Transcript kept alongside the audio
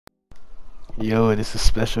Yo, this is a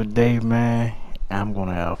special day, man. I'm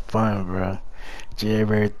gonna have fun, bro.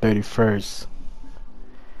 January 31st.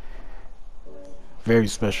 Very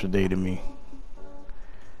special day to me.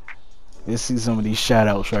 Let's see some of these shout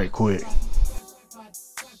outs right quick.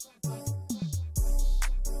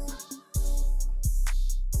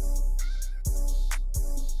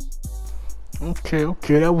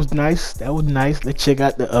 Okay, that was nice. Let's check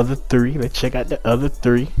out the other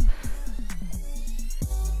three.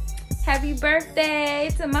 Happy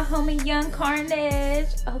birthday to my homie Young Carnage.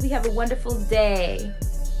 I hope you have a wonderful day.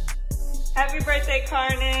 Happy birthday,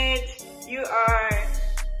 Carnage. You are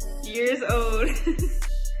years old.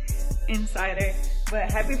 Insider.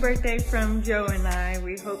 But happy birthday from Joe and I.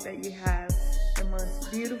 We hope that you have the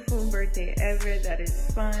most beautiful birthday ever. That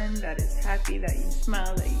is fun, that is happy, that you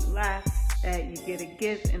smile, that you laugh, that you get a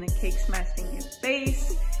gift and a cake smashed in your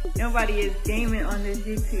face. Nobody is gaming on this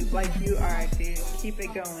YouTube like you are, dude. Keep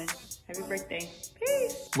it going. Happy birthday.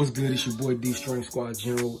 Peace. What's good? It's your boy D Strength Squad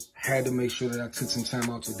General. Had to make sure that I took some time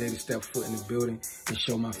out today to step foot in the building and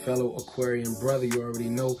show my fellow Aquarian brother. You already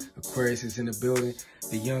know Aquarius is in the building.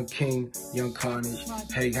 The young king, Young Carnage.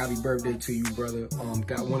 Hey, happy birthday to you, brother.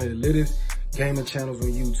 Got one of the littest gaming channels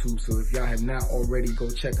on YouTube, so if y'all have not already, go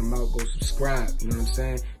check them out, go subscribe, you know what I'm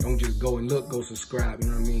saying? Don't just go and look, go subscribe, you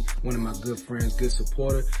know what I mean? One of my good friends, good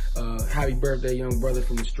supporter. Happy birthday, young brother,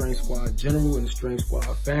 from the Strength Squad General and the Strength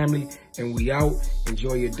Squad family, and we out.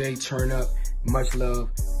 Enjoy your day, turn up, much love,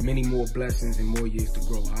 many more blessings and more years to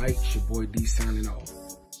grow, all right? It's your boy D signing off.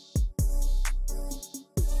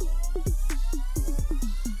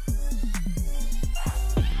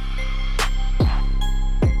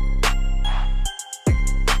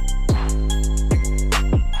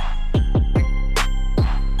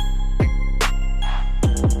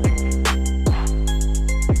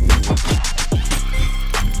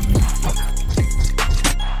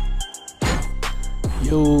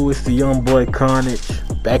 Yo, it's the young boy Carnage,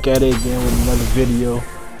 back at it again with another video.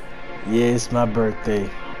 Yeah, it's my birthday.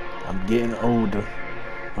 I'm getting older.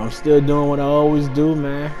 I'm still doing what I always do,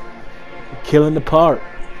 man. Killing the part.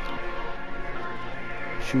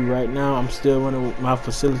 Shoot, right now I'm still running with my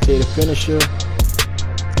facilitated finisher.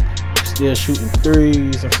 Still shooting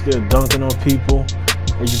threes. I'm still dunking on people.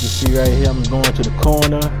 As you can see right here, I'm going to the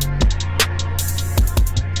corner.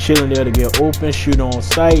 Chilling there to get open, shoot on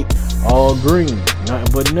sight. All green,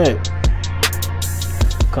 nothing but net.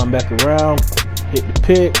 Come back around, hit the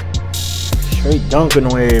pick, straight dunking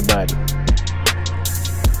on everybody.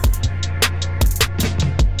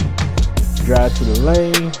 Drive to the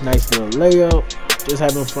lane, nice little layup. Just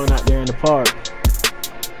having fun out there in the park.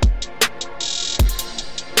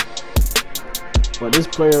 But this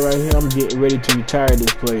player right here, I'm getting ready to retire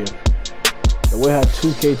this player. The way how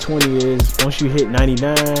 2K20 is, once you hit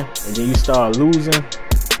 99 and then you start losing,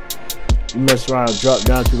 you mess around and drop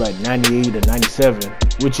down to like 98 or 97,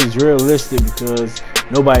 which is realistic because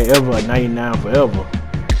nobody ever at 99 forever.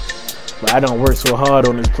 But I don't work so hard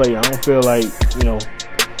on this player. I don't feel like, you know,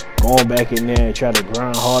 going back in there and try to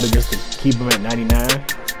grind harder just to keep him at 99.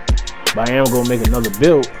 But I am going to make another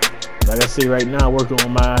build. Like I say right now, working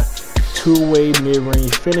on my two-way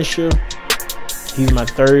mid-range finisher. He's my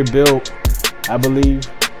third build, I believe.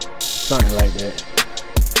 Something like that.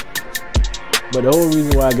 But the only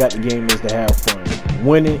reason why I got the game is to have fun.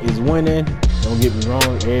 Winning is winning. Don't get me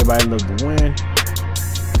wrong. Everybody loves to win.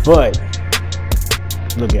 But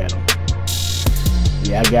look at him.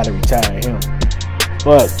 Yeah, I gotta retire him.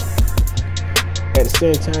 But at the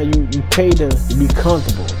same time, you pay to be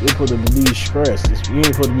comfortable. You're supposed to be stressed. You ain't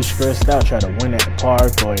supposed to be stressed out trying to win at the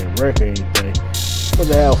park or in rec or anything. You're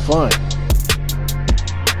supposed to have fun.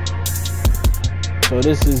 So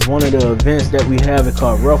this is one of the events that we have. It's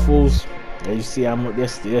called Ruffles. As you see, I'm up there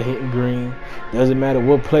still hitting green. Doesn't matter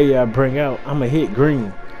what player I bring out, I'm going to hit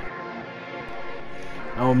green.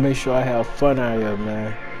 I'm going to make sure I have fun out here,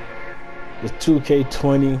 man. It's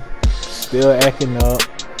 2K20, still acting up.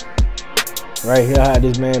 Right here, how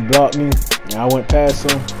this man blocked me, and I went past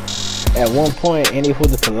him. At one point, and he put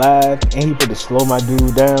to collide, and he put to slow my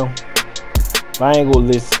dude down. But I ain't going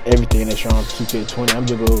to list everything that's on 2K20. I'm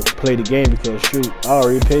just going to play the game because, shoot, I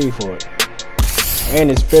already paid for it. And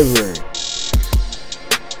it's February.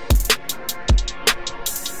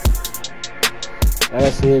 Like I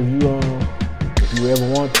said, if you ever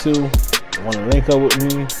want to link up with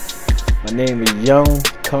me, my name is Young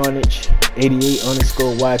Carnage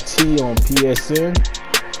 88_YT on PSN.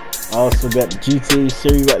 I also got the GTA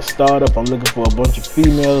series about to start up. I'm looking for a bunch of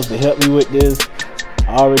females to help me with this.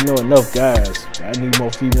 I already know enough guys. I need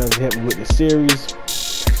more females to help me with the series.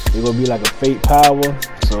 It's gonna be like a fate power.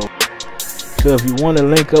 So So if you want to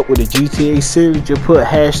link up with the GTA series, just put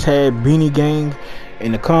hashtag Beanie Gang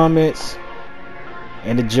in the comments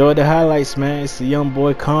and enjoy the highlights, man. It's the young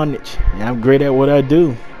boy Carnage, and I'm great at what I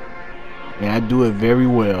do, and I do it very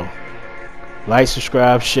well. Like,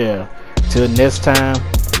 subscribe, share. Till next time,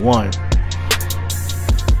 one.